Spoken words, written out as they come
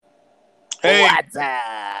Hey, What's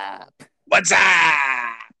up? what's up?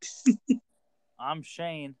 I'm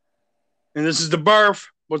Shane. And this is the Burf.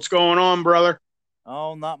 What's going on, brother?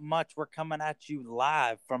 Oh, not much. We're coming at you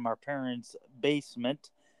live from our parents' basement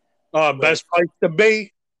with Best place to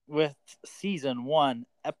be. with season 1,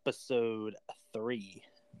 episode 3.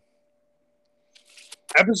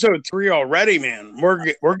 Episode 3 already, man.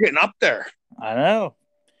 We're getting up there. I know,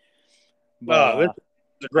 but This is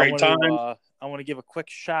a I great want time. to I want to give a quick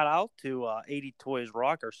shout out to 80 Toys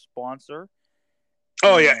Rock, our sponsor.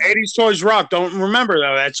 Oh yeah, And 80s Toys Rock. Don't remember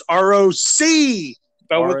though. That's ROC.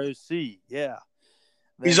 ROC, yeah.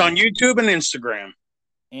 He's Then, on YouTube and Instagram.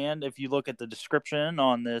 and if you look at the description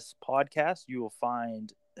on this podcast, you will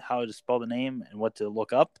find how to spell the name and what to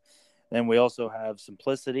look up. Then we also have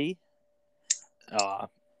Simplicity.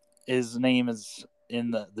 His name is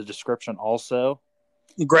in the description also.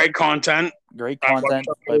 Great content. Great content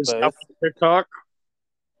by His both. TikTok.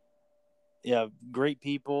 Yeah, great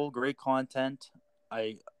people, great content.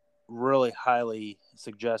 I really highly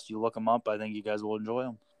suggest you look them up. I think you guys will enjoy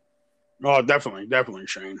them. Oh, definitely,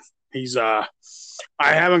 Shane. He's I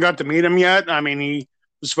haven't got to meet him yet. I mean, he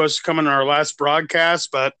was supposed to come in our last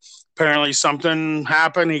broadcast, but apparently something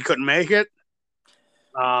happened. He couldn't make it.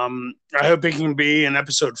 I hope he can be in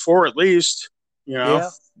episode 4 at least. You know? Yeah,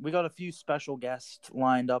 we got a few special guests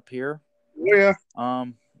lined up here. Yeah.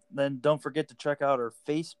 Then don't forget to check out our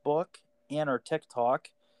Facebook and our TikTok.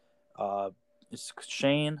 It's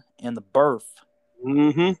Shane and the Burf.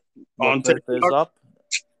 Mm-hmm. On Look both those TikTok. up.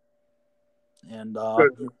 And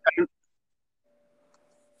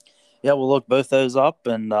yeah, we'll look both those up,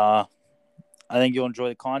 and I think you'll enjoy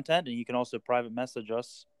the content. And you can also private message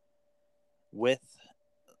us with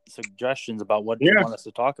suggestions about what you want us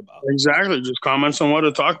to talk about. Exactly. Just comments on what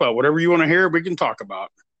to talk about. Whatever you want to hear, we can talk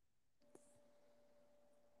about.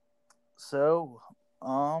 So,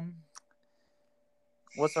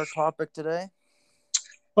 what's our topic today?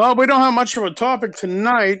 Well, we don't have much of a topic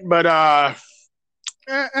tonight, but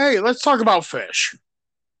hey, let's talk about fish.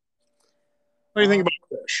 What do you think about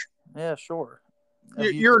fish? Yeah, sure.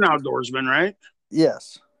 You're an outdoorsman, right?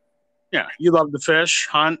 Yes. Yeah, you love to fish,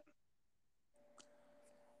 hunt.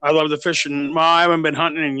 I love the fishing. Well, I haven't been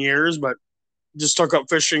hunting in years, but just took up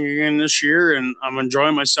fishing again this year, and I'm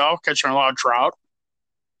enjoying myself, catching a lot of trout.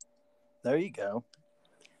 There you go.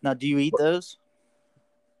 Now, do you eat those?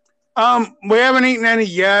 We haven't eaten any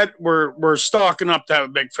yet. We're stocking up to have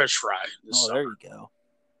a big fish fry. Oh, there you go.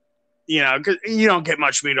 You know, 'cause you don't get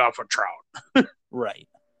much meat off a trout. Right.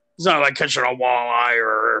 It's not like catching a walleye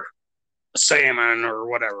or a salmon or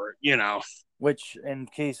whatever, you know. Which, in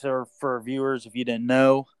case for viewers, if you didn't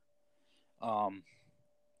know,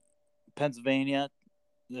 Pennsylvania,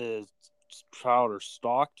 the trout are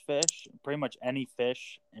stocked fish. Pretty much any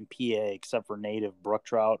fish in PA except for native brook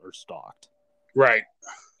trout are stocked. Right.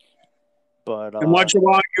 But and once in a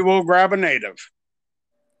while, you will grab a native.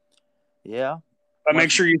 Yeah. But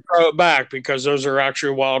make sure you throw it back because those are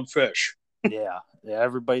actually wild fish. Yeah.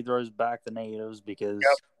 Everybody throws back the natives because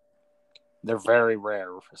they're very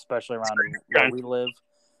rare, especially around where we live.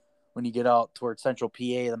 When you get out towards central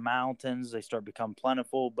PA, the mountains, they start becoming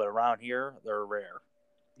plentiful. But around here, they're rare.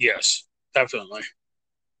 Yes, definitely.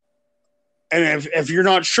 And if you're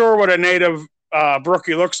not sure what a native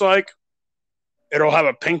brookie looks like, it'll have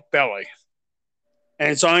a pink belly. And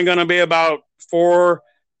it's only going to be about 4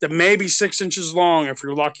 to maybe 6 inches long if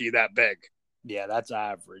you're lucky, that big. Yeah, that's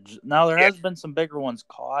average. Now, there has been some bigger ones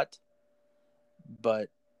caught, but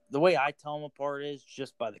the way I tell them apart is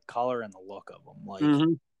just by the color and the look of them. Like,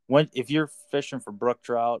 if you're fishing for brook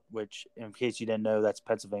trout, which, in case you didn't know, that's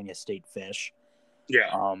Pennsylvania state fish.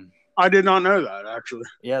 Yeah. I did not know that, actually.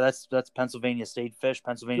 Yeah, that's Pennsylvania state fish.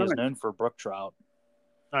 Pennsylvania is known for brook trout.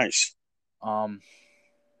 Nice.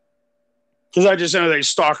 Because I just know they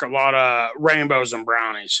stock a lot of rainbows and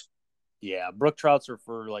brownies. Yeah, brook trouts are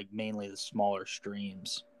for like mainly the smaller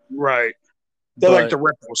streams. Right. They like the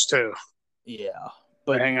ripples too. Yeah.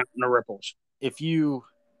 But they hang out in the ripples. If you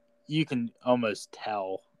can almost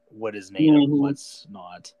tell what is native and what's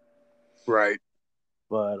not. Right.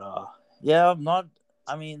 But yeah,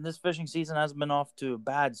 this fishing season hasn't been off to a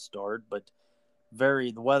bad start, but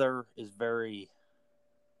the weather is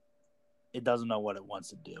it doesn't know what it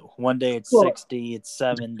wants to do. One day it's 60, it's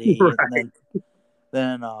 70, right. And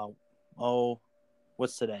then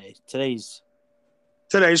what's today? Today's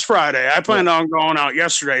Friday. I planned on going out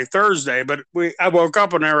yesterday, Thursday, but I woke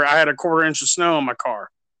up and I had a 1/4 inch of snow in my car.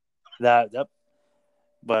 But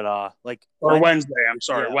Wednesday. I'm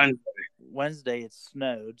sorry, yeah, Wednesday it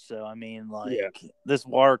snowed, so this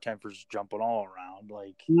water temperature's jumping all around.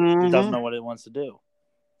 Like it doesn't know what it wants to do.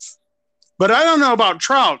 But I don't know about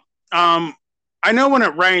trout. I know when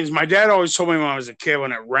it rains. My dad always told me when I was a kid,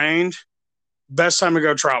 when it rained, best time to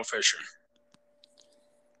go trout fishing.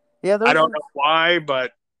 Yeah, I don't know why,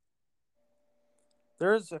 but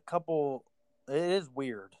there's a couple. It is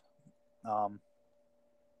weird.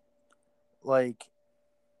 Like,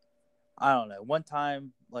 I don't know. One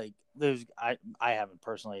time, like, I haven't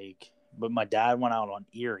personally, but my dad went out on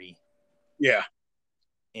Erie. Yeah.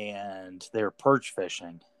 And they were perch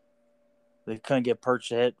fishing. They couldn't get perch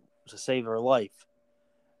to hit to save their life.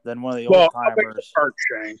 Then one of the old timers.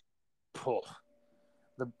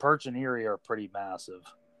 The perch in Erie are pretty massive.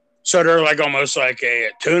 So they're like almost like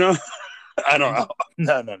a tuna? I don't know.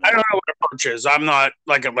 No. I don't know what a perch is. I'm not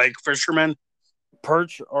like a lake fisherman.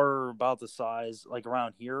 Perch are about the size, like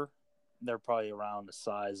around here, they're probably around the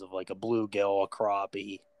size of like a bluegill, a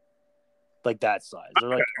crappie, like that size. They're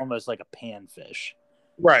like almost like a panfish.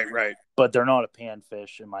 Right. But they're not a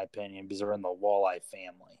panfish, in my opinion, because they're in the walleye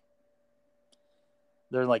family.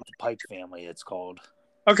 They're like the pike family, it's called.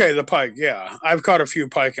 Okay, the pike, yeah. I've caught a few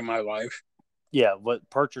pike in my life. Yeah, but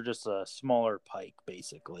perch are just a smaller pike,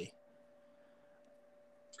 basically.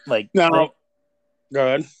 Like, no, go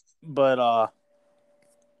ahead. But, I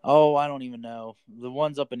don't even know. The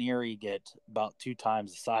ones up in Erie get about 2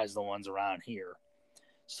 times the size of the ones around here.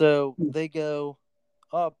 So they go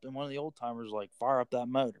up, and one of the old timers like fire up that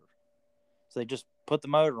motor. So they just put the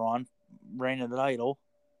motor on, ran it idle.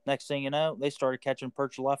 Next thing you know, they started catching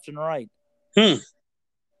perch left and right. It's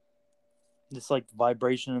like the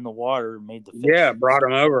vibration in the water made the fish. Yeah, brought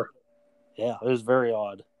them over. Yeah, it was very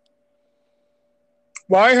odd.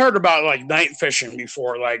 Well, I heard about like night fishing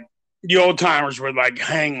before. Like the old timers would like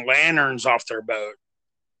hang lanterns off their boat.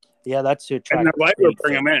 Yeah, that's to attract. And the light would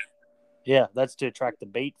bring them in. Yeah, that's to attract the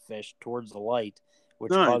bait fish towards the light,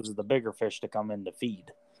 which causes the bigger fish to come in to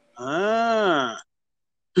feed.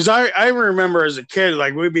 Because I remember as a kid,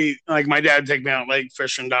 like we'd be like my dad would take me out lake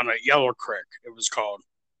fishing down at Yellow Creek, it was called,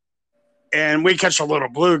 and we'd catch a little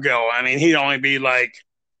bluegill. I mean, he'd only be like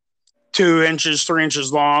 2 inches, 3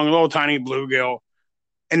 inches long, a little tiny bluegill,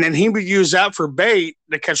 and then he would use that for bait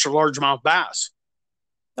to catch a largemouth bass.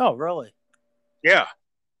 Oh, really? Yeah.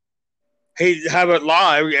 He'd have it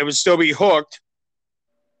live. It would still be hooked,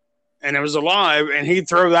 and it was alive, and he'd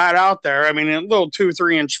throw that out there. I mean, a little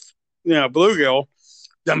 2-3 inch, bluegill.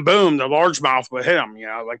 Then boom, the largemouth would hit him.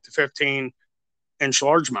 Like the 15-inch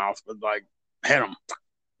largemouth would like hit him.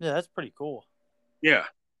 Yeah, that's pretty cool. Yeah.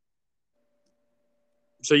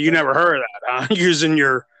 So you never heard of that, huh? Using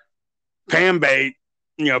your pan bait,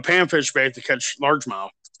 panfish bait to catch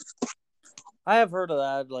largemouth. I have heard of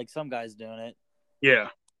that. Like some guys doing it. Yeah.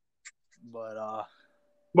 But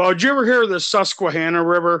well, did you ever hear of the Susquehanna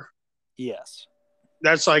River? Yes.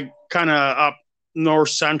 That's like kind of up north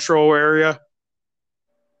central area.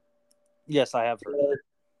 Yes, I have heard of it.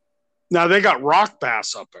 Now they got rock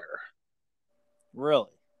bass up there.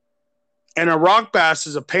 Really? And a rock bass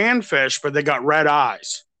is a panfish, but they got red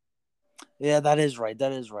eyes. Yeah, that is right.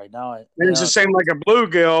 Now it's the same like a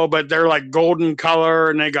bluegill, but they're like golden color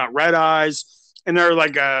and they got red eyes. And they're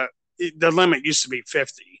like the limit used to be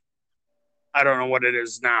 50. I don't know what it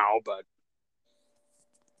is now, but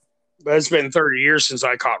it's been 30 years since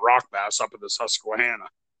I caught rock bass up at the Susquehanna.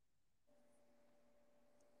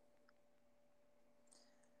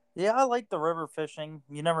 Yeah, I like the river fishing.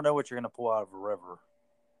 You never know what you're going to pull out of a river.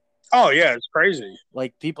 Oh, yeah, it's crazy.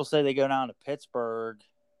 Like people say they go down to Pittsburgh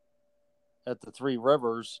at the Three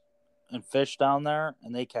Rivers and fish down there,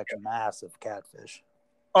 and they catch massive catfish.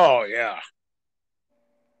 Oh, yeah.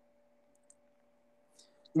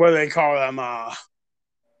 What do they call them?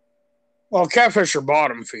 Well, catfish are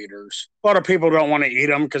bottom feeders. A lot of people don't want to eat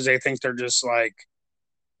them because they think they're just like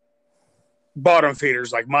bottom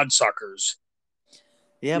feeders, like mudsuckers.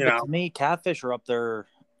 Yeah, but to me, catfish are up there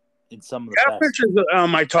in some of the catfish best. Is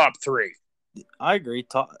my top 3. I agree.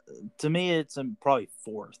 To me, it's probably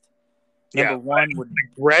 4th. Number 1 would be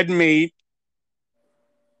red meat.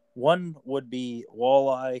 1 would be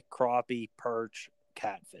walleye, crappie, perch,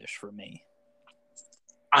 catfish for me.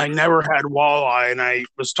 I never had walleye, and I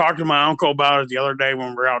was talking to my uncle about it the other day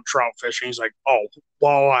when we were out trout fishing. He's like, "Oh,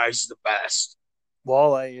 walleye's the best."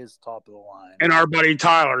 Walleye is top of the line. And our buddy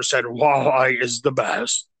Tyler said walleye is the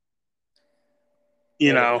best.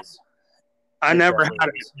 I never had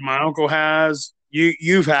it. My uncle has.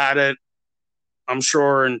 You've had it, I'm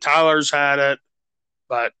sure, and Tyler's had it,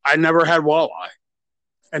 but I never had walleye.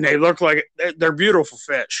 And they look like they're beautiful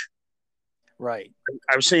fish. Right.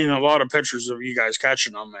 I've seen a lot of pictures of you guys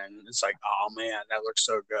catching them, and it's like, oh man, that looks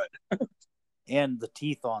so good. And the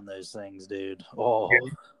teeth on those things, dude. Oh.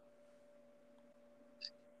 Yeah.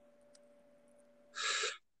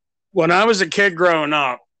 When I was a kid growing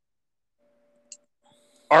up,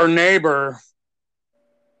 our neighbor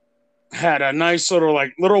had a nice little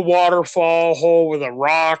waterfall hole with a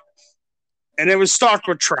rock, and it was stocked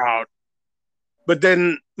with trout. But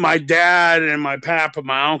then my dad and my papa,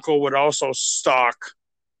 my uncle, would also stock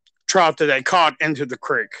trout that they caught into the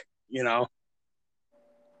creek,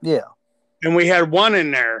 Yeah. And we had one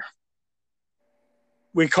in there.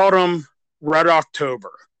 We called him Red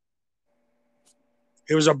October.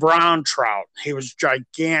 He was a brown trout. He was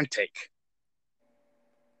gigantic.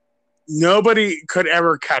 Nobody could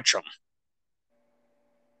ever catch him.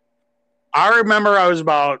 I remember I was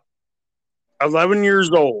about 11 years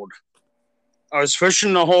old. I was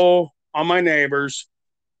fishing the hole on my neighbor's.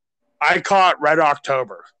 I caught Red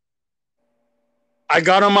October. I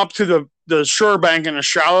got him up to the shore bank in the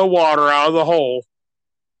shallow water out of the hole,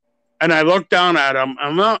 and I looked down at him.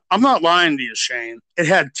 I'm not lying to you, Shane. It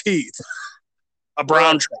had teeth, a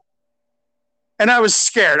brown trout. And I was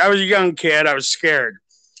scared. I was a young kid. I was scared.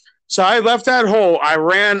 So I left that hole. I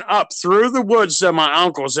ran up through the woods to my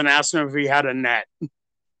uncle's and asked him if he had a net.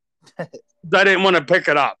 I didn't want to pick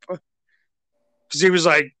it up because he was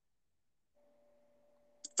like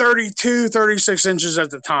 32, 36 inches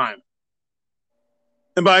at the time.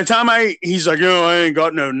 And by the time he's like, I ain't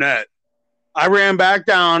got no net. I ran back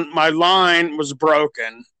down. My line was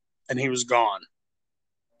broken, and he was gone.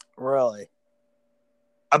 Really?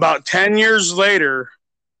 About 10 years later,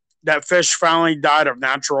 that fish finally died of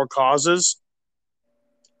natural causes.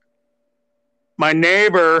 My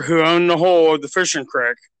neighbor who owned the hole of the fishing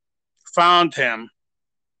creek found him.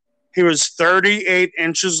 He was 38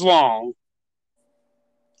 inches long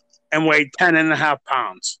and weighed 10.5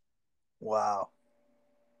 pounds. Wow.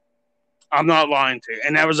 I'm not lying to you.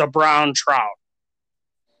 And that was a brown trout.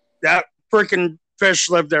 That freaking fish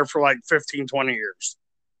lived there for like 15, 20 years.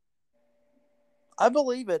 I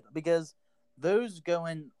believe it because those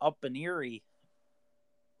going up in Erie,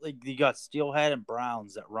 like you got steelhead and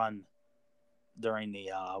browns that run during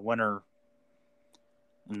the winter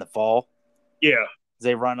and the fall. Yeah.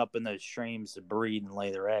 They run up in those streams to breed and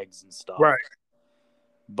lay their eggs and stuff. Right.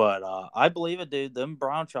 But I believe it, dude. Them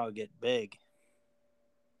brown trout get big.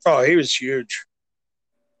 Oh, he was huge.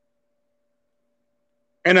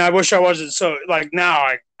 And I wish I wasn't so, like, now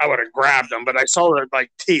I would have grabbed him, but I saw their, like,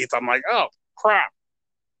 teeth. I'm like, oh, crap.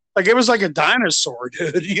 Like, it was like a dinosaur,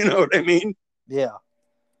 dude. You know what I mean? Yeah.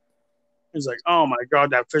 It's like, oh, my God,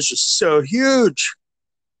 that fish is so huge.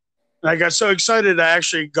 And I got so excited I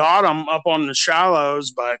actually got him up on the shallows,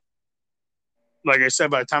 but like I said,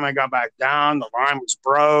 by the time I got back down, the line was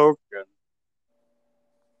broke. And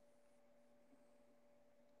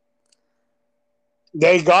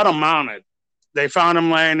they got him mounted. They found him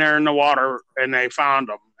laying there in the water, and they found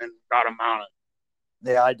him and got him mounted.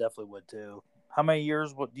 Yeah, I definitely would too. How many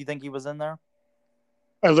years do you think he was in there?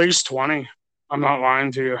 At least 20. I'm not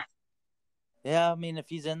lying to you. Yeah, I mean, if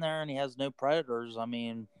he's in there and he has no predators, I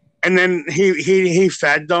mean. And then he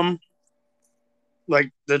fed them,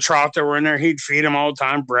 like the trout that were in there. He'd feed them all the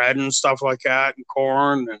time, bread and stuff like that, and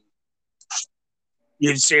corn. And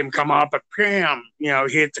you'd see him come up and bam, he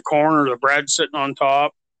hit the corn or the bread sitting on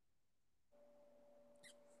top.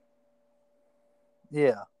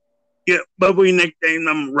 Yeah. Yeah, but we nicknamed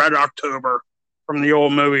him Red October from the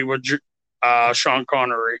old movie with Sean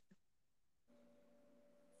Connery.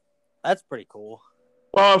 That's pretty cool.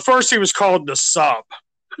 Well, at first he was called the Sub.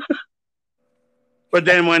 But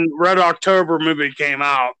then when Red October movie came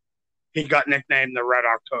out, he got nicknamed the Red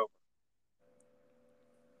October.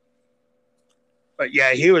 But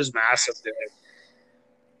yeah, he was massive, dude.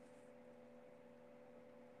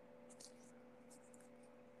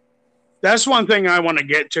 That's one thing I want to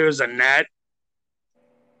get to is a net.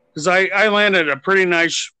 Because I landed a pretty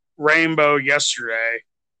nice rainbow yesterday.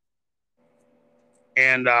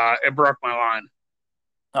 And it broke my line.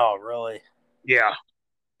 Oh, really? Yeah.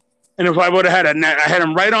 And if I would have had a net, I had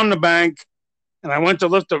him right on the bank. And I went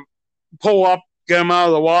to pull up, get him out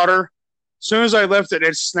of the water. As soon as I lifted,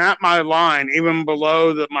 it snapped my line even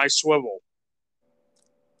below my swivel.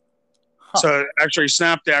 Huh. So it actually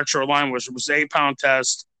snapped the actual line, which was 8-pound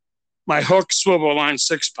test. My hook swivel line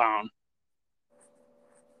 6 pound.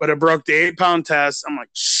 But it broke the 8-pound test. I'm like,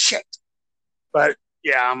 shit. But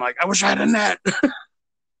yeah, I'm like, I wish I had a net.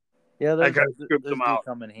 Yeah, those do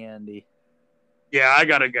come in handy. Yeah, I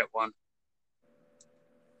gotta get one.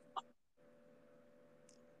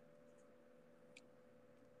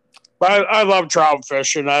 But I love trout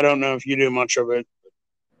fishing. I don't know if you do much of it.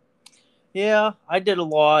 Yeah, I did a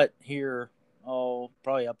lot here. Oh,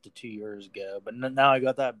 probably up to 2 years ago. But now I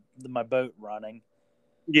got my boat running.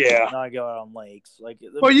 Yeah. Now I go out on lakes.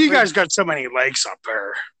 Well, you guys got so many lakes up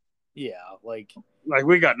there. Yeah, like Like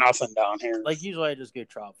we got nothing down here. Like usually I just go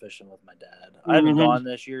trout fishing with my dad. I haven't gone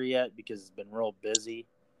this year yet because it's been real busy,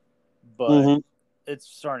 but it's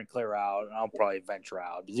starting to clear out, and I'll probably venture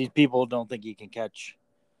out because these people don't think you can catch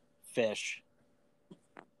fish.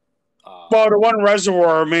 Well, the one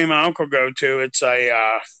reservoir me and my uncle go to, it's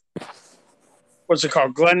a what's it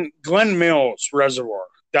called? Glen Mills Reservoir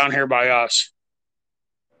down here by us.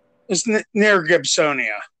 It's near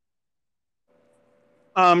Gibsonia.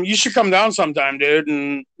 You should come down sometime, dude,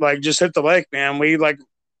 and like just hit the lake, man. We like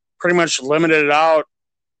pretty much limited it out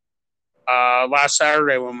last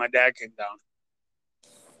Saturday when my dad came down.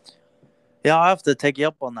 Yeah, I'll have to take you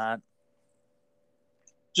up on that.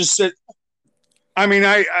 Just sit. I mean,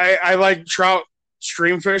 I like trout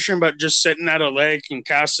stream fishing, but just sitting at a lake and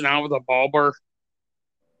casting out with a bobber.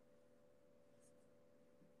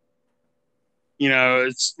 You know,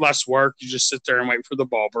 it's less work. You just sit there and wait for the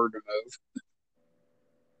bobber to move.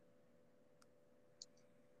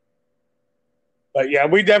 But yeah,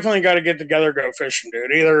 we definitely got to get together, go fishing,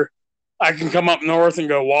 dude. Either I can come up north and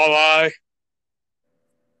go walleye,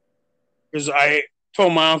 because I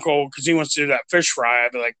told my uncle, because he wants to do that fish fry,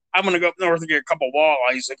 I'd be like, I'm going to go up north and get a couple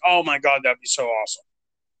walleye. He's like, oh my God, that'd be so awesome.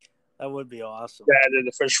 That would be awesome. Yeah, I did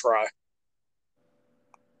the fish fry.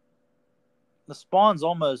 The spawn's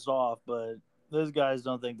almost off, but those guys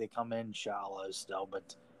don't think they come in shallow still,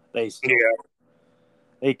 but they still,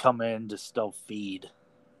 they come in to still feed.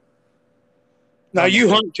 Now, you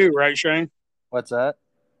hunt too, right, Shane? What's that?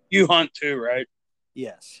 You hunt too, right?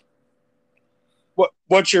 Yes.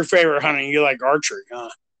 What's your favorite hunting? You like archery, huh?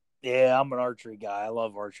 Yeah, I'm an archery guy. I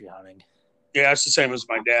love archery hunting. Yeah, it's the same as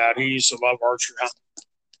my dad. He used to love archery hunting.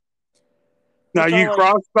 Now, you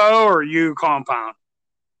crossbow or you compound?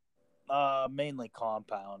 Mainly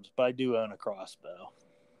compound, but I do own a crossbow.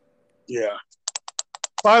 Yeah.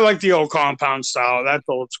 I like the old compound style. That's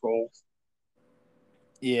old school.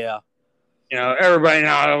 Yeah. You know, everybody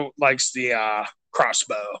now likes the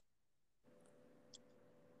crossbow.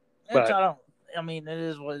 But I mean, it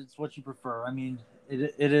is what you prefer. I mean,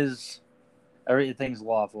 it is everything's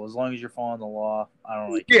lawful as long as you're following the law. I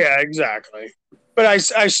don't like. Yeah, exactly. But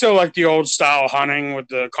I still like the old style hunting with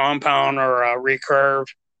the compound or recurve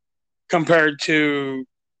compared to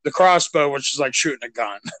the crossbow, which is like shooting a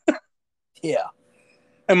gun. Yeah.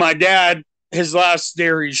 And my dad, his last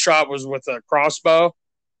deer he shot was with a crossbow.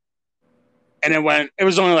 And it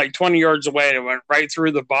was only like 20 yards away. And it went right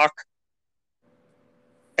through the buck.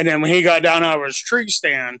 And then when he got down out of his tree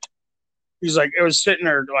stand, he's like, it was sitting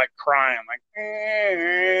there like crying, like,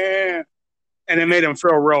 eh. And it made him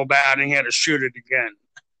feel real bad. And he had to shoot it again.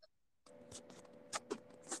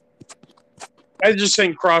 I just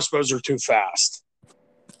think crossbows are too fast.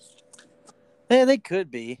 Yeah, they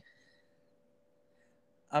could be.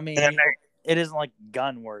 I mean, it isn't like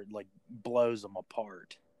gun where it like blows them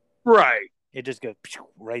apart. Right. It just goes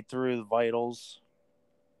right through the vitals.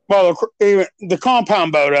 Well, the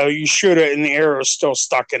compound bow, though, you shoot it and the arrow is still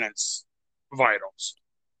stuck in its vitals.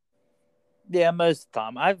 Yeah, most of the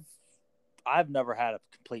time. I've never had a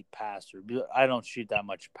complete pass-through. I don't shoot that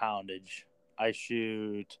much poundage. I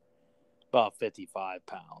shoot about 55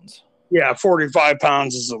 pounds. Yeah, 45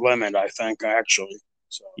 pounds is the limit, I think, actually.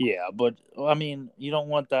 So. Yeah, but, I mean, you don't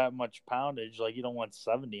want that much poundage. Like, you don't want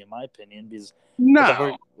 70, in my opinion, because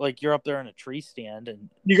no, like you're up there in a tree stand. And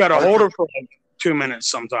you got to hold it for like 2 minutes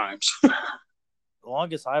sometimes. The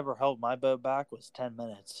longest I ever held my bow back was 10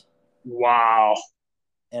 minutes. Wow.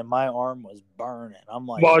 And my arm was burning. I'm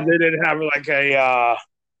like, well, did it have like a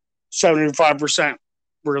 75%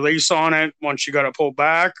 release on it once you got to pull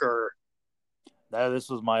back, or? No, this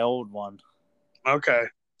was my old one. Okay.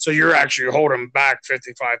 So you're actually holding back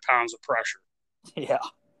 55 pounds of pressure. Yeah.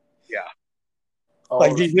 Yeah.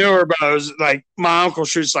 Like these newer bows, like my uncle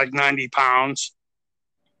shoots like 90 pounds.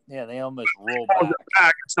 Yeah, they almost roll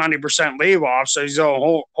back. It's 90% leave off, so he's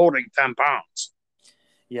holding 10 pounds.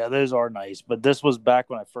 Yeah, those are nice. But this was back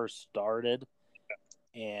when I first started,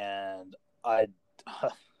 and I'd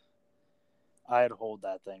hold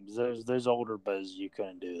that thing. There's older bows you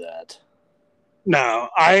couldn't do that. No,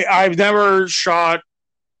 I've never shot.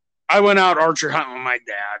 I went out archery hunting with my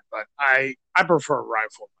dad, but I prefer a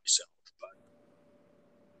rifle myself.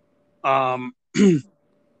 But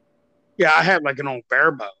yeah, I had like an old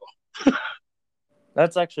bear bow.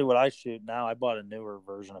 That's actually what I shoot now. I bought a newer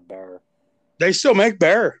version of bear. They still make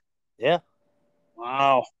bear. Yeah.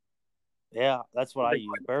 Wow. Yeah, that's what I use.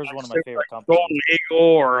 Bear's one of my favorite companies. Golden Eagle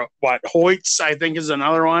or what? Hoyt's, I think, is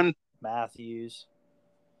another one. Matthews.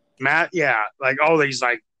 Yeah, like all these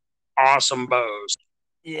like awesome bows.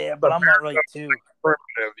 Yeah, but I'm not really too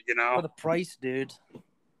primitive, you know. For the price, dude.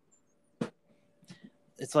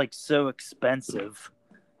 it's like so expensive.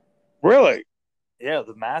 Really? Yeah,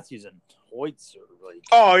 the Matthews and Hoyts are like.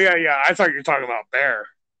 Oh yeah. I thought you were talking about bear.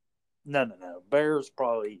 No. Bears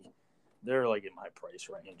probably they're like in my price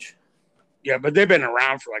range. Yeah, but they've been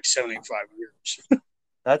around for like 75 years.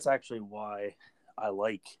 That's actually why I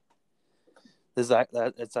like.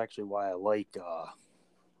 That's actually why I like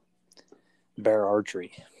bear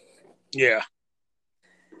archery. Yeah.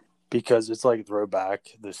 Because it's like a throwback.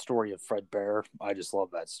 The story of Fred Bear. I just love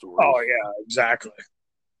that story. Oh yeah, exactly.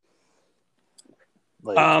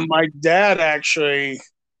 Like, my dad actually,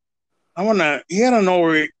 he had an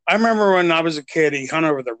old, I remember when I was a kid, he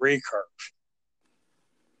hunted with a recurve.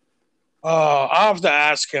 I'll have to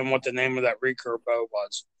ask him what the name of that recurve bow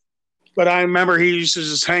was. But I remember he used to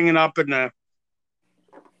just hanging up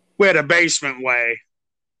we had a basement way.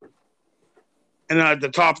 And at the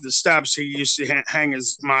top of the steps, he used to hang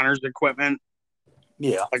his miner's equipment.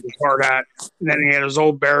 yeah. Like his hard hat. And then he had his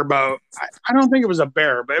old bear bow. I don't think it was a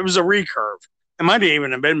bear, but it was a recurve. It might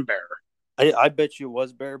even have been bear. I bet you it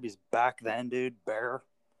was bear because back then, dude, bear,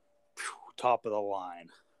 top of the line.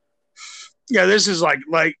 Yeah, this is like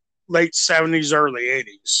late 70s, early 80s.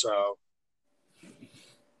 So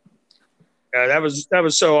yeah, that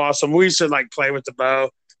was so awesome. We used to like play with the bow.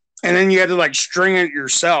 And then you had to like string it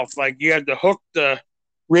yourself. Like you had to hook the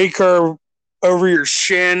recurve over your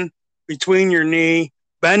shin, between your knee,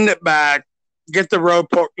 bend it back, get the rope,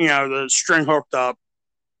 the string hooked up.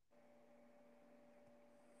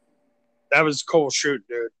 That was cool shoot,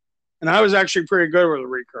 dude. And I was actually pretty good with a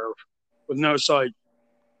recurve with no sight.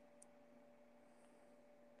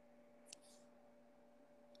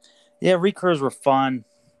 Yeah, recurves were fun.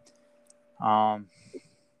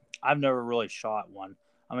 I've never really shot one.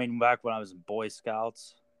 I mean, back when I was in Boy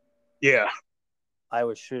Scouts, yeah, I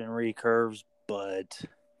was shooting recurves, but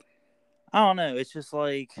I don't know. It's just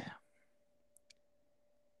like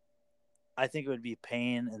I think it would be a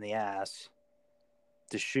pain in the ass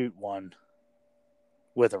to shoot one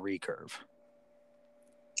with a recurve.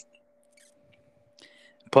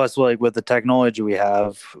 Plus, like with the technology we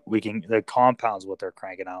have, the compounds what they're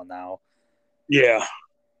cranking out now. Yeah.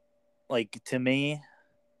 Like to me,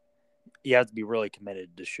 you have to be really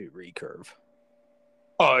committed to shoot recurve.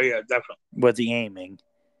 Oh yeah, definitely. With the aiming,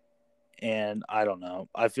 and I don't know.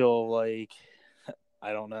 I feel like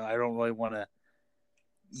I don't know. I don't really want to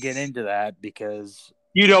get into that because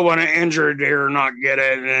you don't want to injure a deer or not get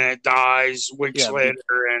it, and it dies weeks later.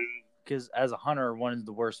 Because as a hunter, one of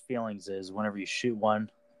the worst feelings is whenever you shoot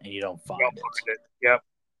one and you don't find it. Yep.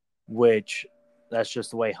 Which that's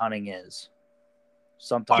just the way hunting is.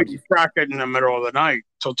 Sometimes you track it in the middle of the night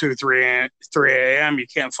till 3 a.m. You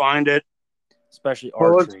can't find it. Especially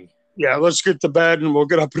archery. Let's get to bed and we'll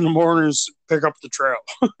get up in the morning and pick up the trail.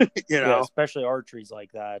 Yeah, especially archery's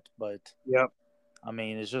like that. But yep. I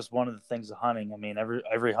mean, it's just one of the things of hunting. I mean,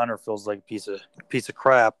 every hunter feels like a piece of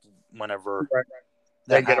crap whenever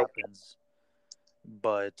that happens.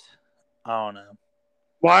 But I don't know.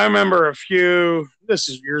 Well, I remember this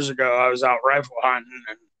is years ago, I was out rifle hunting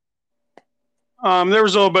and there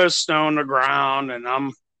was a little bit of snow on the ground and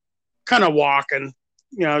I'm kind of walking,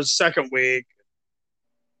 second week.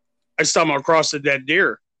 I stumbled across a dead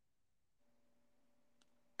deer.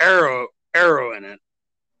 Arrow in it.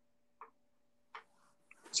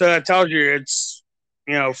 So that tells you it's,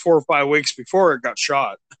 4 or 5 weeks before it got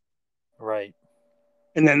shot. Right.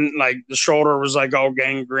 And then like the shoulder was like all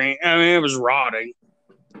gangrene. I mean, it was rotting,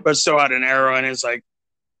 but still had an arrow in it. It's like,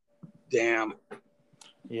 damn.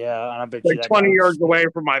 Yeah, and I bet like you 20 yards away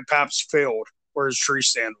from my pap's field where his tree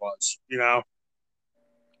stand was,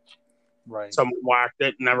 Right. Someone whacked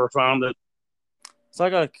it and never found it. So I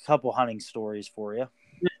got a couple hunting stories for you.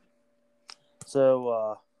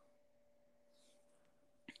 So,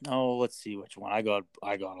 let's see which one. I got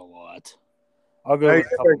a lot. I'll go with a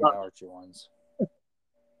couple of my archery ones.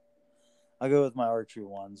 I'll go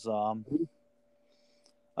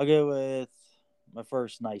with my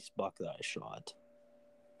first nice buck that I shot.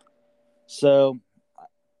 So,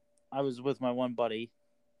 I was with my one buddy.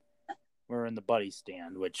 We were in the buddy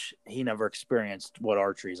stand, which he never experienced what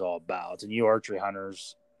archery is all about. And you archery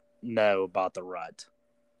hunters know about the rut.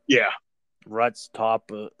 Yeah. Rut's top,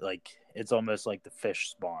 it's almost like the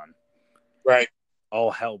fish spawn. Right. All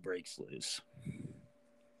hell breaks loose.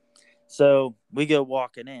 So we go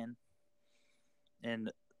walking in,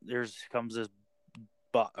 and comes this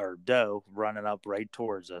doe running up right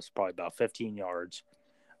towards us, probably about 15 yards.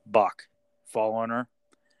 Buck following her.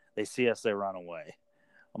 They see us, they run away.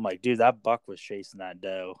 I'm like, dude, that buck was chasing that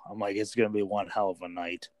doe. I'm like, it's going to be one hell of a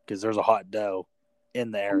night because there's a hot doe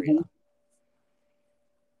in the area.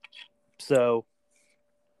 So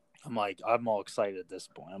I'm all excited at this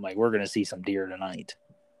point. I'm like, we're going to see some deer tonight.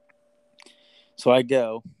 So I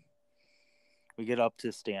go. We get up to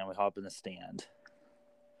the stand. We hop in the stand.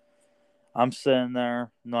 I'm sitting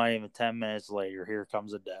there. Not even 10 minutes later, here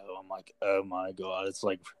comes a doe. I'm like, oh my God. It's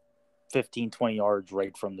like 15, 20 yards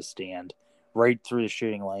right from the stand, right through the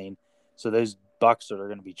shooting lane. So those bucks that are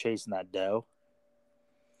going to be chasing that doe,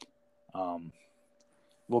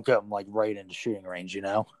 we'll get them like right into shooting range, you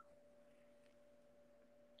know?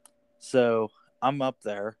 So I'm up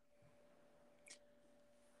there,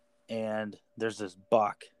 and there's this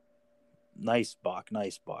buck. Nice buck.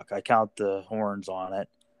 I count the horns on it,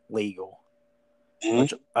 legal. Mm-hmm.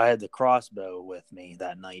 Which I had the crossbow with me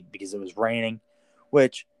that night because it was raining.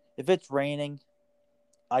 Which, if it's raining,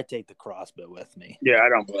 I take the crossbow with me. Yeah, I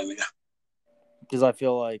don't blame you. Because I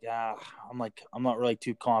feel like I'm not really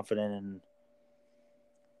too confident in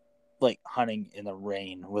like hunting in the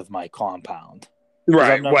rain with my compound.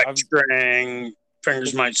 Right, wet string,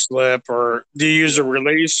 fingers might slip, or do you use a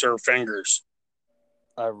release or fingers?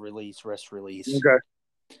 A release, wrist release.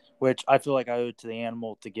 Okay. Which I feel like I owe it to the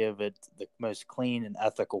animal to give it the most clean and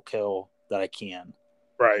ethical kill that I can.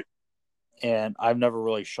 Right. And I've never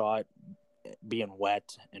really shot being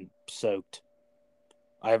wet and soaked.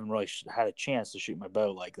 I haven't really had a chance to shoot my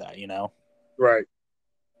bow like that, you know? Right.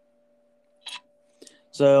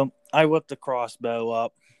 So I whip the crossbow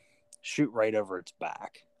up, shoot right over its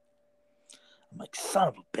back. I'm like, son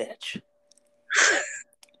of a bitch.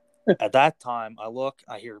 At that time, I look,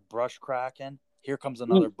 I hear brush cracking. Here comes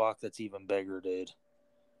another buck that's even bigger, dude.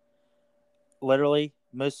 Literally,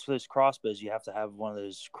 most of those crossbows, you have to have one of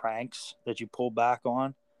those cranks that you pull back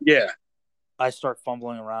on. Yeah. I start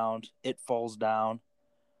fumbling around. It falls down.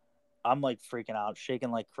 I'm like freaking out, shaking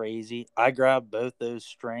like crazy. I grab both those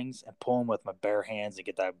strings and pull them with my bare hands and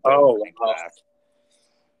get that bow back.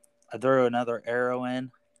 I throw another arrow in,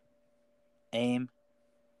 aim,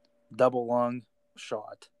 double lung,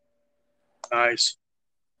 shot. Nice.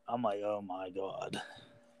 I'm like, oh my God.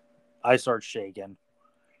 I start shaking.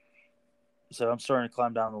 So I'm starting to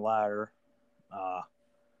climb down the ladder.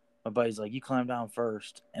 My buddy's like, you climb down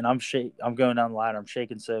first. And I'm going down the ladder. I'm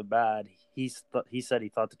shaking so bad. He said he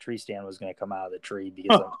thought the tree stand was going to come out of the tree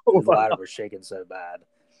because the ladder was shaking so bad.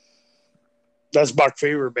 That's buck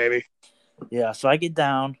fever, baby. Yeah, so I get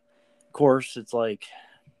down. Of course, it's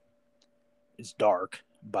dark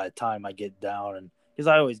by the time I get down. And because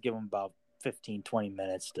I always give them about 15, 20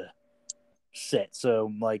 minutes to sit.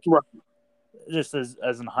 So, like, right. Just as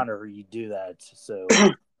a hunter, you do that. So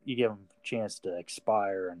you give them a chance to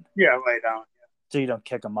expire and lay down. So you don't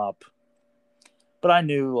kick them up. But I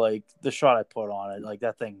knew, like, the shot I put on it, like,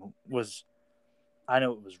 that thing was, I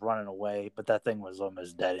know it was running away, but that thing was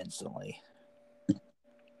almost dead instantly.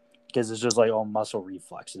 Because it's just like all muscle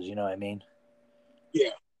reflexes, you know what I mean?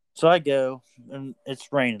 Yeah. So I go, and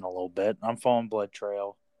it's raining a little bit. I'm following blood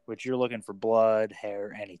trail, which you're looking for blood,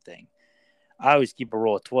 hair, anything. I always keep a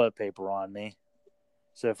roll of toilet paper on me.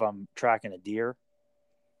 So if I'm tracking a deer,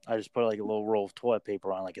 I just put like a little roll of toilet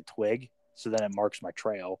paper on like a twig. So then it marks my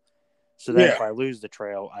trail. So then if I lose the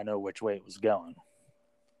trail, I know which way it was going.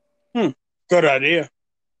 Good idea.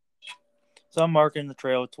 So I'm marking the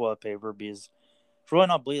trail with toilet paper because it's really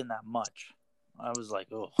not bleeding that much. I was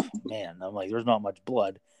like, oh, man. I'm like, there's not much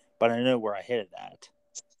blood, but I know where I hit it at.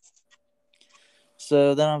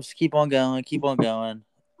 So then I'm just keep on going.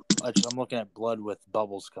 I'm looking at blood with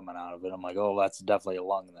bubbles coming out of it. I'm like, oh, that's definitely a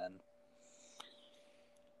lung then.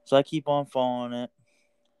 So I keep on following it.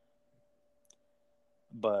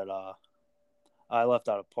 But I left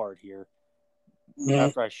out a part here. Mm-hmm.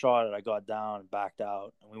 After I shot it, I got down and backed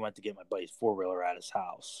out, and we went to get my buddy's four-wheeler at his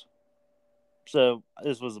house. So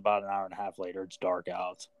this was about an hour and a half later. It's dark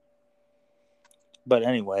out. But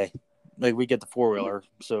anyway, like we get the four-wheeler.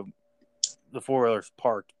 So the four-wheeler's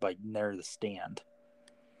parked near the stand.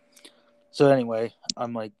 So anyway,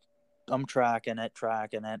 I'm tracking it.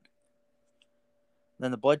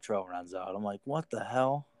 Then the blood trail runs out. I'm like, what the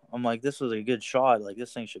hell? I'm like, this was a good shot. Like,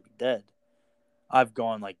 this thing should be dead. I've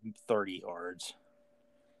gone like 30 yards.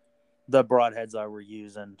 The broadheads I were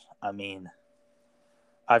using, I mean,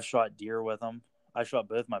 I've shot deer with them. I shot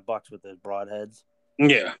both my bucks with those broadheads.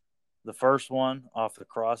 Yeah. The first one off the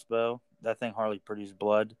crossbow, that thing hardly produced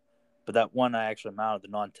blood. But that one I actually mounted,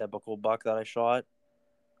 the non-typical buck that I shot,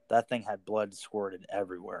 that thing had blood squirted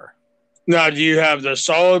everywhere. Now, do you have the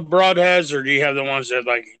solid broadheads or do you have the ones that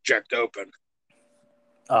like eject open?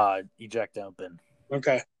 Eject open.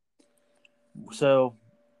 Okay. So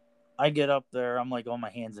I get up there. I'm like on my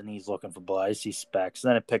hands and knees looking for blood. I see specks.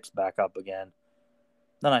 Then it picks back up again.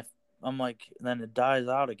 Then I'm like, then it dies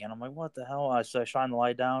out again. I'm like, what the hell? So I shine the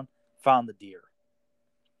light down, found the deer.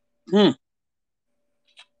 Hmm.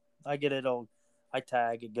 I get it all. I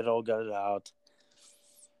tag it, get it all gutted out.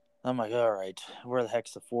 I'm like, all right, where the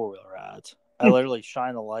heck's the 4-wheeler at? I literally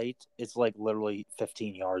shine the light. It's like literally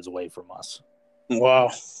 15 yards away from us.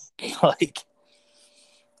 Wow. like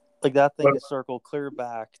that thing is circled clear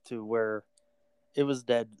back to where it was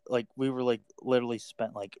dead. Like we were like literally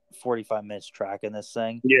spent like 45 minutes tracking this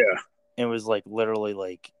thing. Yeah. It was like literally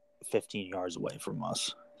like 15 yards away from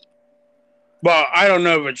us. Well, I don't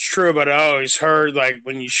know if it's true, but I always heard like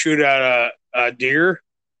when you shoot at a deer,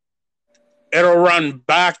 it'll run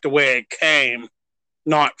back the way it came,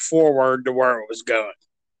 not forward to where it was going.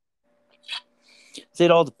 See,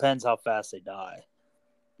 it all depends how fast they die.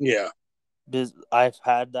 Yeah. Because I've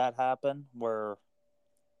had that happen where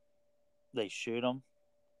they shoot them,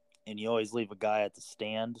 and you always leave a guy at the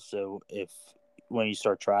stand. So if when you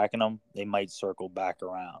start tracking them, they might circle back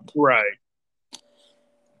around. Right.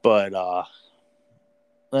 But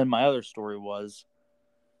then my other story was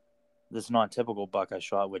this non-typical buck I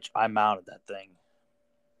shot, which I mounted that thing.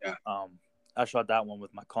 Yeah. I shot that one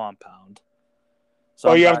with my compound.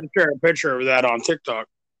 So you have to share a picture of that on TikTok.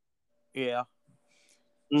 Yeah.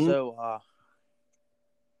 Mm-hmm. So,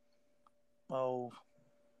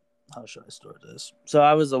 how should I start this? So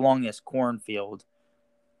I was along this cornfield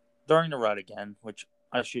during the rut again, which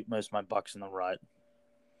I shoot most of my bucks in the rut.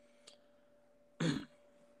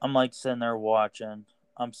 I'm like sitting there watching.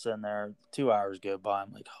 I'm sitting there. 2 hours go by.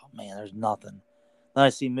 I'm like, oh man, there's nothing. Then I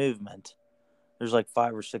see movement. There's like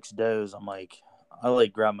 5 or 6 does. I'm like, I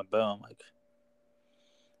like grab my bow. I'm like,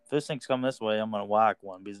 if this thing's coming this way, I'm gonna whack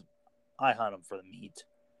one because I hunt them for the meat.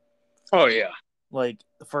 Oh yeah. Like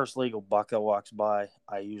the first legal buck that walks by,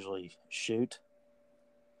 I usually shoot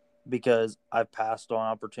because I've passed on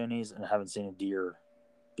opportunities and haven't seen a deer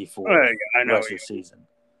before I know the rest of the season.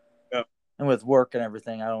 Yep. And with work and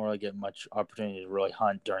everything, I don't really get much opportunity to really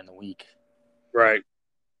hunt during the week. Right.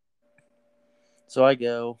 So I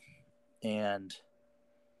go and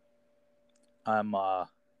I'm I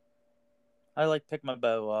like pick my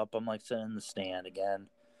bow up. I'm like sitting in the stand again.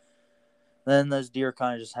 Then those deer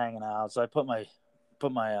kind of just hanging out. So I put my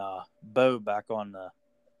bow back on the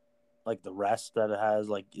rest that it has.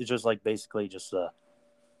 Like it's just like basically just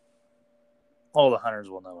all the hunters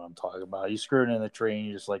will know what I'm talking about. You screw it in the tree and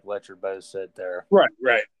you just like let your bow sit there.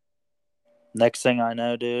 Right. Next thing I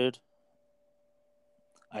know, dude,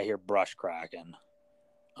 I hear brush cracking.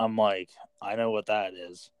 I'm like, I know what that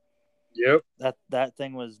is. Yep. That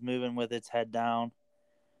thing was moving with its head down,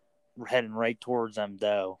 heading right towards them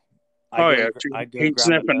doe. I go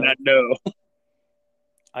sniffing that doe.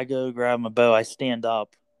 I go grab my bow. I stand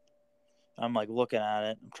up. I'm like looking at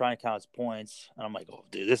it. I'm trying to count its points. And I'm like, oh,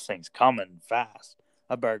 dude, this thing's coming fast.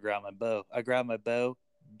 I better grab my bow. I grab my bow.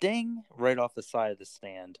 Ding! Right off the side of the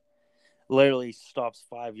stand. Literally stops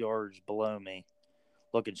 5 yards below me,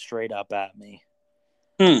 looking straight up at me.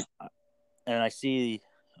 And I see,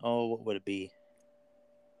 what would it be?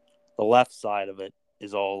 The left side of it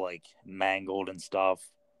is all like mangled and stuff.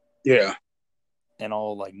 Yeah. And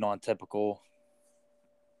all like non-typical.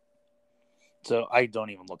 So I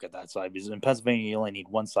don't even look at that side because in Pennsylvania you only need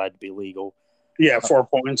one side to be legal. Yeah, 4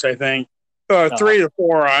 points, I think. 3 to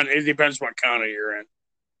 4 on it depends what county you're in.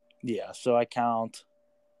 Yeah, so I count.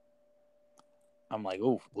 I'm like,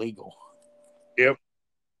 oh, legal. Yep.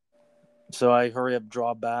 So I hurry up,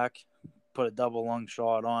 draw back, put a double lung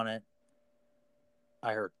shot on it.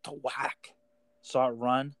 I heard thwack. Saw it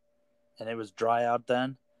run, and it was dry out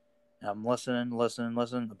then. And I'm listening.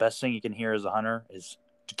 The best thing you can hear as a hunter is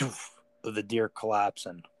of the deer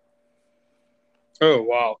collapsing. Oh,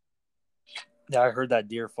 wow. Yeah, I heard that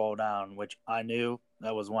deer fall down, which I knew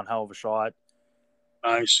that was one hell of a shot.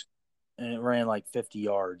 Nice. And it ran like 50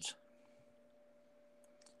 yards.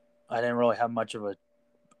 I didn't really have much of a...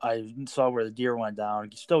 I saw where the deer went down.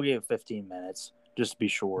 Still gave it 15 minutes, just to be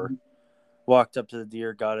sure. Mm-hmm. Walked up to the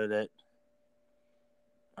deer, gutted it.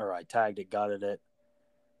 Or I tagged it, gutted it.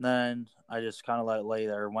 Then I just kind of let it lay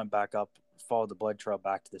there, went back up, followed the blood trail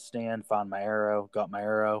back to the stand, found my arrow, got my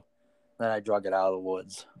arrow. Then I drug it out of the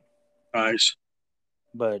woods. Nice.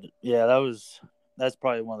 But yeah, that's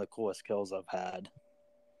probably one of the coolest kills I've had.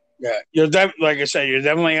 Yeah, like I said, you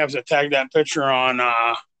definitely have to tag that picture on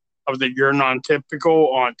of the You're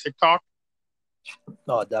Non-Typical on TikTok.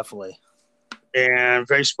 Oh, definitely. And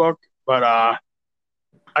Facebook. But I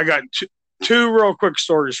got two real quick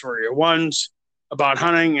stories for you. One's about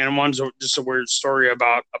hunting, and one's just a weird story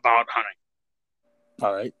about hunting.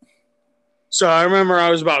 All right. So I remember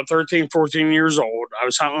I was about 13, 14 years old. I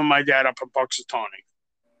was hunting with my dad up in Puxatawny.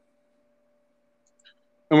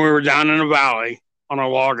 And we were down in a valley on a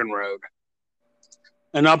logging road.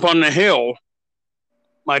 And up on the hill,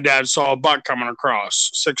 my dad saw a buck coming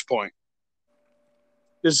across 6 point.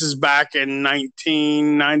 This is back in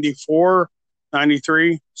 1994,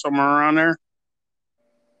 93, somewhere around there.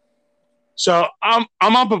 So I'm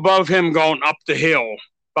up above him going up the hill,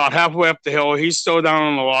 about halfway up the hill. He's still down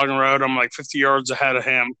on the logging road. I'm like 50 yards ahead of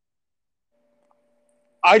him.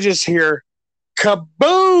 I just hear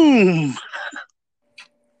kaboom.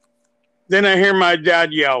 Then I hear my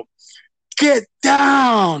dad yell, "Get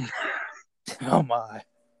down!" Oh my.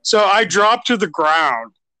 So I drop to the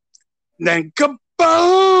ground. Then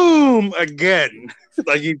kaboom again.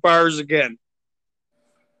 Like he fires again.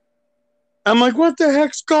 I'm like, what the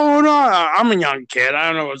heck's going on? I'm a young kid. I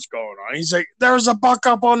don't know what's going on. He's like, there's a buck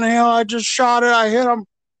up on the hill. I just shot it. I hit him.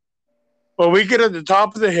 Well, we get at the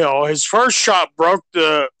top of the hill. His first shot broke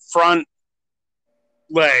the front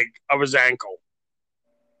leg of his ankle.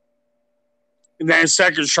 And then his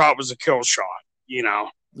second shot was a kill shot, you know?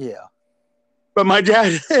 Yeah. But my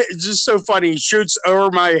dad, it's just so funny. He shoots over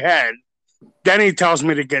my head. Then he tells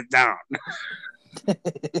me to get down.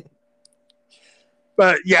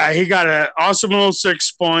 But yeah, he got an awesome little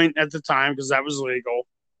 6 point at the time because that was legal.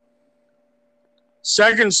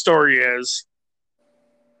 Second story is,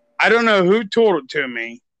 I don't know who told it to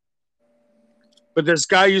me, but this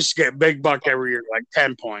guy used to get big buck every year, like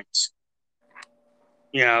 10 points.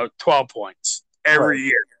 12 points every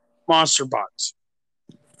year. Monster bucks.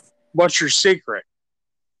 What's your secret?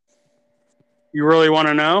 You really want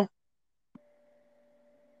to know?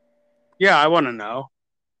 Yeah, I want to know.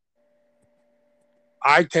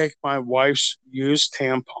 I take my wife's used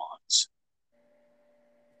tampons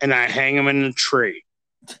and I hang them in the tree.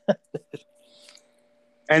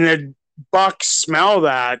 And the bucks smell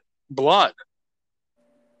that blood.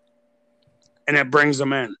 And it brings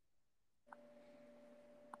them in.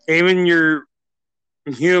 Even your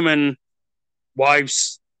human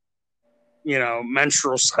wife's,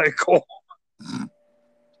 menstrual cycle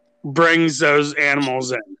brings those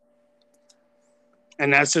animals in.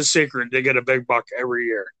 And that's the secret. They get a big buck every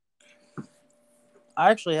year. I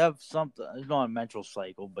actually have something. It's not a menstrual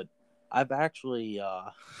cycle, but I've actually,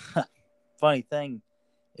 funny thing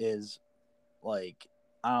is, like,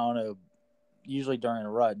 I don't know, usually during a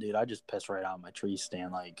rut, dude, I just piss right out of my tree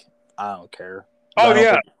stand. Like, I don't care. Oh,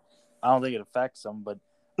 yeah. I don't think it affects them, but.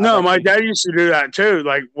 No, my dad used to do that too.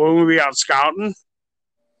 Like, when we'd be out scouting,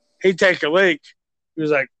 he'd take a leak. He was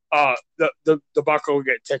like, the buck will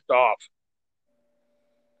get ticked off.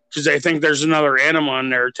 Because they think there's another animal in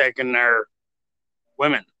there taking their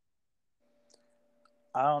women.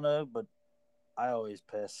 I don't know, but I always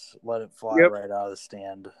piss, let it fly right out of the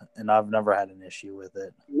stand, and I've never had an issue with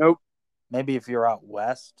it. Nope. Maybe if you're out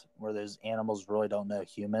west where those animals really don't know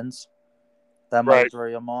humans, that might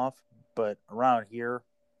throw them off. But around here,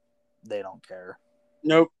 they don't care.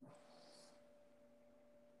 Nope.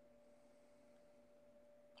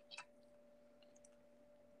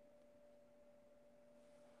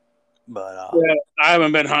 But I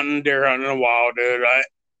haven't been deer hunting in a while, dude.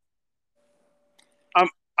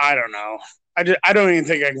 I don't know. I don't even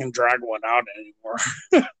think I can drag one out anymore.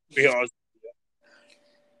 To be honest with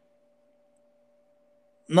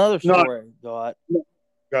you. Another story I got. Go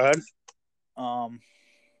ahead.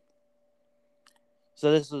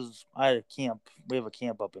 So this is, I had a camp. We have a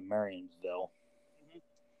camp up in Marionville.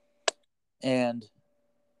 And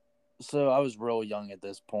so I was real young at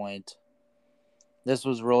this point. This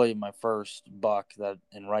was really my first buck that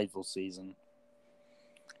in rifle season.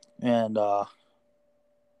 And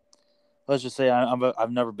let's just say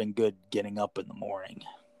I've never been good getting up in the morning.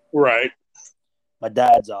 Right. My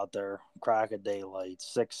dad's out there, crack of daylight,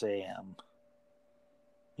 6 a.m.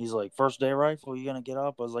 He's like, first day rifle, you gonna get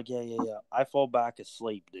up? I was like, yeah. I fall back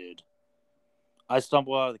asleep, dude. I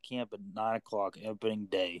stumble out of the camp at 9 o'clock, opening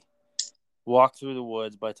day. Walk through the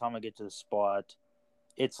woods. By the time I get to the spot,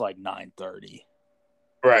 it's like 9:30.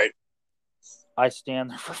 Right. I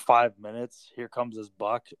stand there for 5 minutes. Here comes this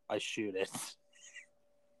buck. I shoot it.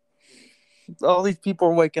 All these people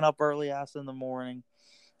are waking up early ass in the morning,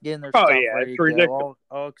 getting their stuff ready to go.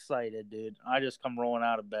 All excited, dude. I just come rolling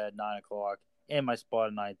out of bed 9 o'clock. In my spot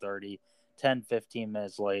at 9:30, 10, 15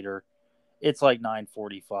 minutes later, it's like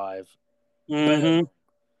 9:45. Mm-hmm.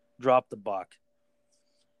 Drop the buck.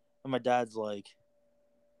 And my dad's like,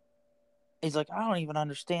 he's like, I don't even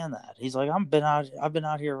understand that. He's like, I've been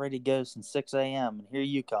out here ready to go since 6 a.m. and here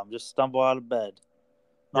you come, just stumble out of bed.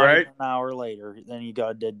 Not even an hour later, then you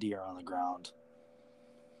got a dead deer on the ground.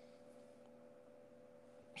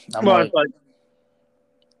 I'm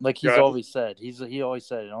like he's always said. He always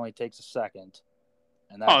said it only takes a second.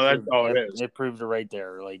 And that's all it is. It proved it right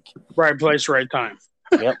there. Like right place, right time.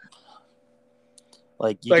 Yep.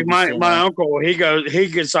 Like my uncle, he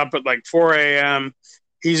gets up at like 4 a.m.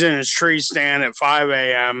 He's in his tree stand at 5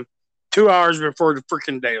 a.m. 2 hours before the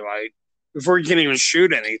freaking daylight, before he can even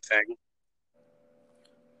shoot anything.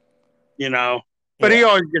 You know, but he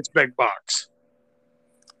always gets big bucks.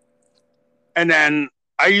 And then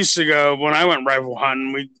I used to go when I went rifle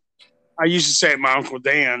hunting. I used to stay at my Uncle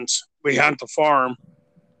Dan's. We hunt the farm.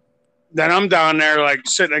 Then I'm down there like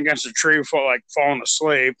sitting against a tree, like falling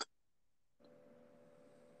asleep.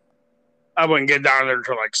 I wouldn't get down there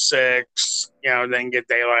till like 6, then get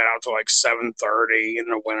daylight out till like 7:30 in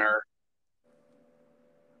the winter.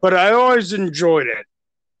 But I always enjoyed it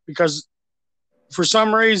because for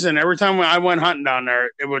some reason, every time I went hunting down there,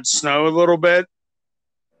 it would snow a little bit,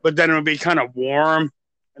 but then it would be kind of warm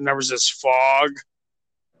and there was this fog.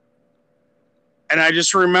 And I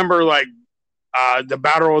just remember like the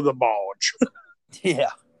Battle of the Bulge.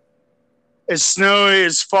 Yeah. It's snowy,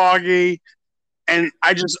 it's foggy. And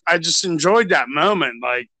I just enjoyed that moment.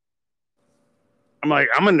 Like,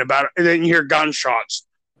 I'm in the battle. And then you hear gunshots.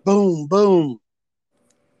 Boom, boom.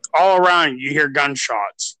 All around you hear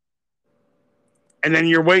gunshots. And then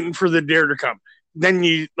you're waiting for the deer to come. Then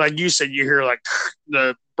you, like you said, you hear like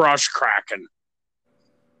the brush cracking.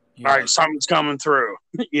 Yeah. All right, something's coming through,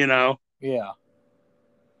 Yeah.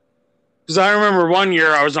 Because I remember one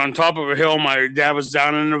year I was on top of a hill. My dad was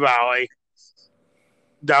down in the valley,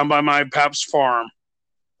 down by my Pep's farm.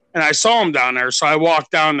 And I saw him down there, so I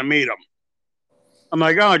walked down to meet him. I'm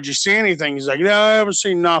like, oh, did you see anything? He's like, no, I haven't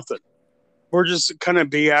seen nothing. We're just kind of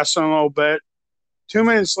BSing a little bit. 2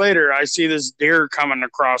 minutes later, I see this deer coming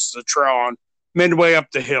across the trail on midway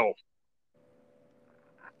up the hill.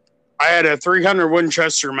 I had a 300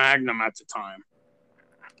 Winchester Magnum at the time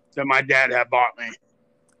that my dad had bought me.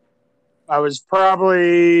 I was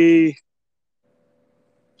probably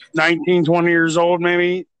 19, 20 years old,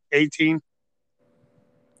 maybe 18.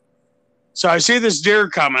 So I see this deer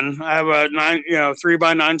coming. I have a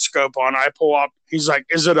 3x9 scope on. I pull up. He's like,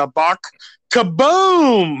 "Is it a buck?"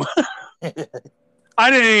 Kaboom! I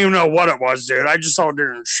didn't even know what it was, dude. I just saw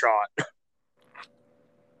deer and shot.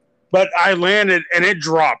 But I landed and it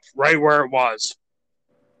dropped right where it was.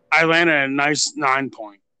 I landed a nice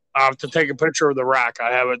 9-point. I have to take a picture of the rack.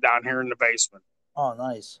 I have it down here in the basement. Oh,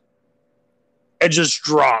 nice. It just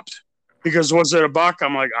dropped. Because was it a buck?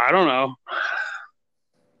 I'm like, I don't know.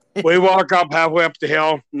 We walk up halfway up the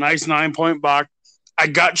hill, nice 9-point buck. I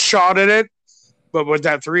got shot at it, but with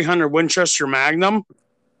that 300 Winchester Magnum,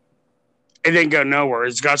 it didn't go nowhere.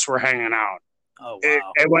 His guts were hanging out. Oh,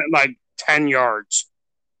 wow. It went like 10 yards.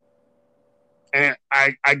 And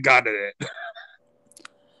I gutted it.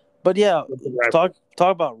 But yeah, talk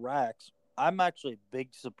about racks. I'm actually a big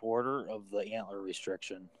supporter of the antler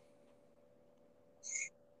restriction.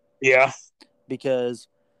 Yeah. Because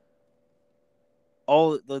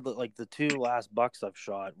all the 2 last bucks I've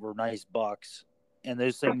shot were nice bucks, and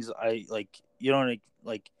those things you don't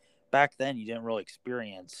back then you didn't really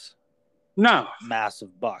experience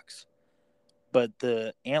massive bucks, but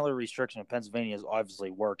the antler restriction in Pennsylvania is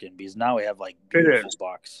obviously working because now we have beautiful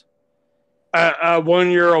bucks.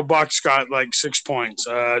 1 euro buck's got 6 points.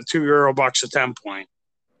 2 euro buck's a 10-point.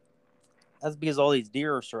 That's because all these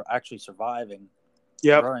deer are actually surviving.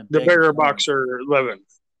 Yep, the bigger bucks are living.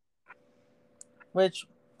 Which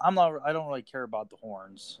I don't really care about the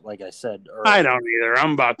horns, like I said earlier. I don't either.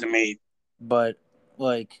 I'm about to meet. But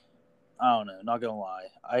I don't know, not gonna lie.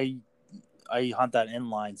 I hunt that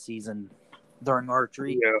inline season during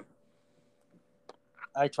archery. Yeah.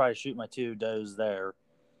 I try to shoot my 2 does there.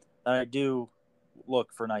 And I do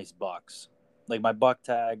look for nice bucks. Like my buck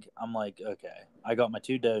tag, I'm like, okay, I got my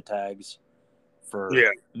 2 doe tags for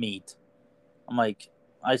meat. I'm like,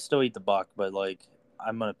 I still eat the buck, but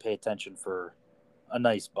I'm gonna pay attention for a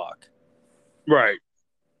nice buck. Right.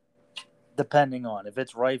 Depending on if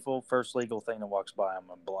it's rifle, first legal thing that walks by, I'm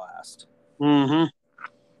gonna blast. Mm-hmm.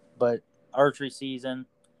 But archery season,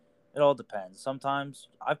 it all depends. Sometimes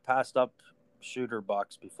I've passed up shooter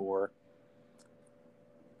bucks before.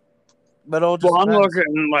 But I'm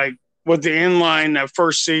looking with the inline that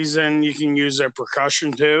first season, you can use a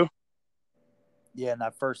percussion too. Yeah, in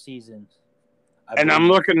that first season. I'm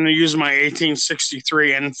looking to use my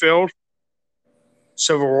 1863 Enfield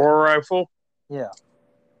Civil War rifle. Yeah.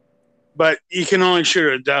 But you can only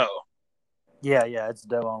shoot a doe. Yeah, it's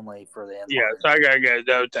doe only for the inline. Yeah, so I got to get a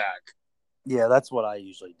doe tag. Yeah, that's what I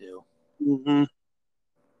usually do. Mm-hmm.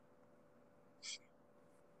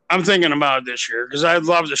 I'm thinking about it this year because I'd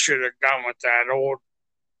love to shoot a gun with that old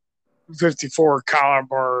 54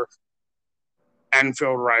 caliber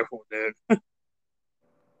Enfield rifle, dude.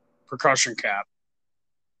 Percussion cap.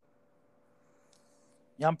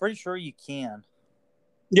 Yeah, I'm pretty sure you can.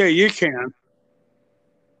 Yeah, you can.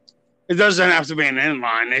 It doesn't have to be an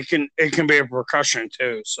inline. It can be a percussion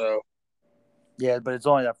too. So Yeah, but it's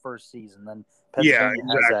only that first season. Then yeah, Pennsylvania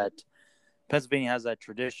has exactly. that. Pennsylvania has that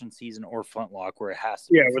tradition season or flintlock where it has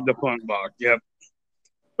to Yeah, be with the flintlock. flintlock. Yep.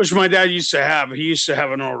 Which my dad used to have. He used to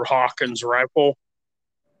have an old Hawkins rifle,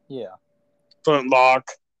 Yeah. flintlock,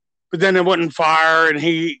 but then it wouldn't fire, and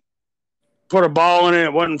he put a ball in it,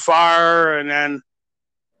 it wouldn't fire, and then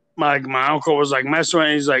my uncle was like messing with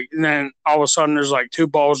it. He's like, and then all of a sudden there's like two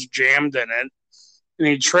balls jammed in it, and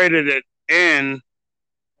he traded it in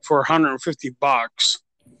for $150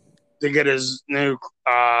 to get his new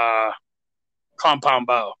compound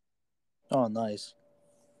bow. Oh, nice.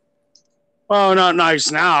 Well, not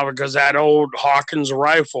nice now because that old Hawkins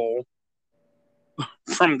rifle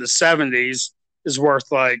from the '70s is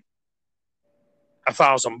worth like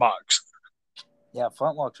 $1,000. Yeah,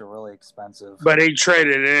 flintlocks are really expensive. But he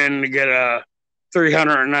traded in to get a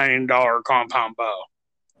 $390 compound bow,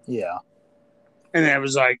 Yeah. and it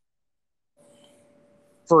was like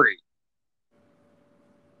free.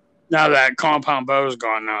 Now that compound bow is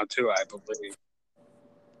gone now too, I believe.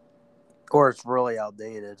 Or it's really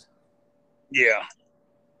outdated. Yeah.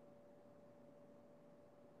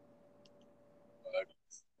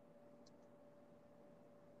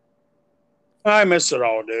 I miss it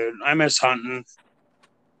all, dude. I miss hunting.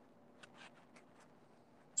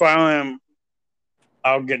 Finally, I'm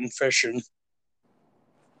out getting fishing.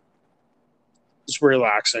 It's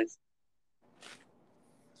relaxing.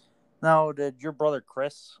 Now, did your brother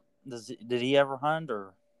Chris, did he ever hunt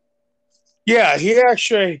or? Yeah, he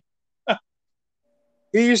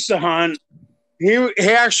used to hunt. He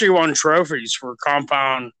actually won trophies for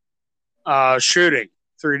compound shooting,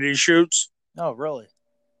 3D shoots. Oh, really?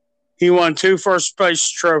 He won 2 first place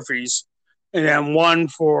trophies, and then one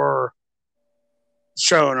for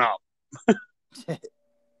showing up.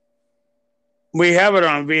 We have it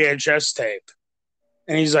on VHS tape,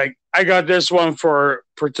 and he's like, "I got this one for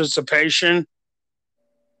participation,"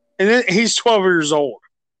 and then he's 12 years old,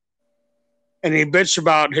 and he bitched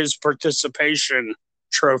about his participation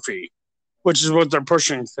trophy, which is what they're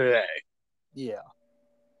pushing today. Yeah.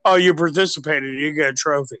 Oh, you participated, you get a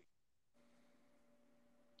trophy.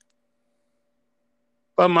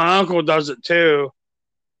 But my uncle does it too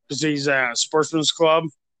because he's at a sportsman's club.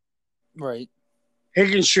 Right.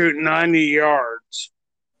 He can shoot 90 yards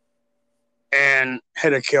and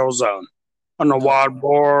hit a kill zone on a wild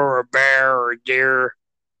boar or a bear or a deer.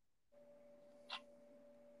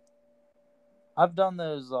 I've done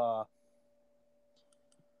those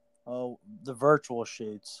the virtual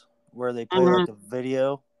shoots where they play like a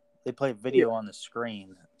video. They play video on the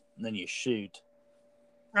screen and then you shoot.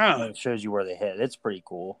 And it shows you where they hit. It's pretty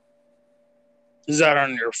cool. Is that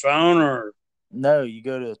on your phone or? No, you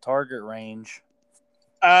go to the target range.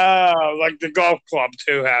 Like the golf club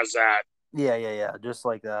too has that. Yeah. Just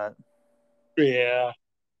like that. Yeah.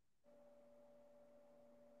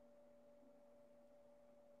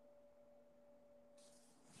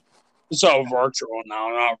 It's all virtual now,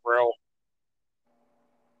 not real.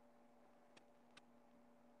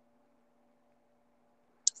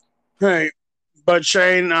 Hey, but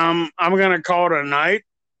Shane, I'm gonna call it a night.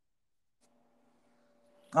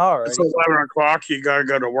 All right. It's 11 o'clock. You gotta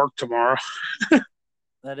go to work tomorrow.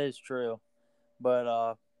 That is true.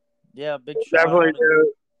 But yeah, big shout Definitely out.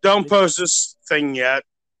 do. Don't post this thing yet,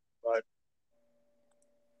 but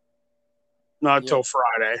not till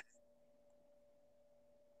Friday.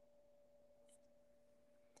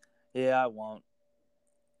 Yeah, I won't.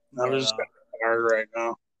 I'm just tired right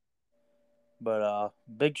now. But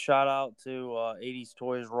big shout out to 80s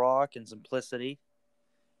Toys Rock and Simplicity.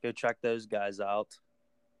 Go check those guys out.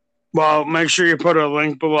 Well, make sure you put a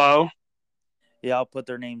link below. Yeah, I'll put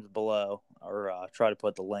their names below or try to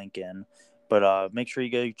put the link in. But make sure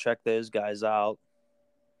you go check those guys out.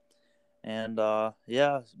 And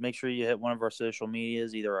yeah, make sure you hit one of our social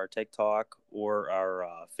medias, either our TikTok or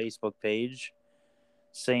our Facebook page.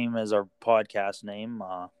 Same as our podcast name.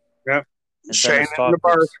 Yep. Shane and the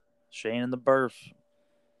Burf. Shane and the Burf.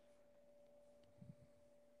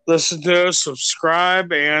 Listen to us,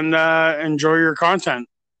 subscribe, and enjoy your content.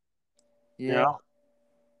 Yeah.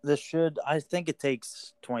 I think it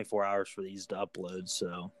takes 24 hours for these to upload,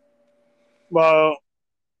 so. Well,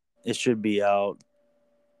 it should be out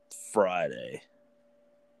Friday.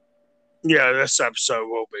 Yeah, this episode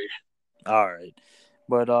will be. All right.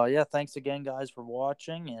 But yeah, thanks again, guys, for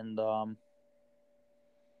watching, and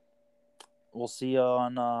we'll see you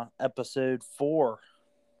on episode 4.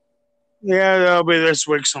 Yeah, that'll be this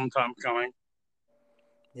week sometime coming.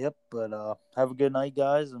 Yep, but have a good night,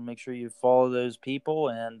 guys, and make sure you follow those people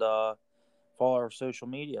and Follow our social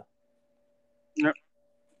media. Yep.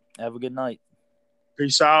 Have a good night.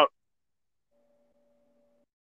 Peace out.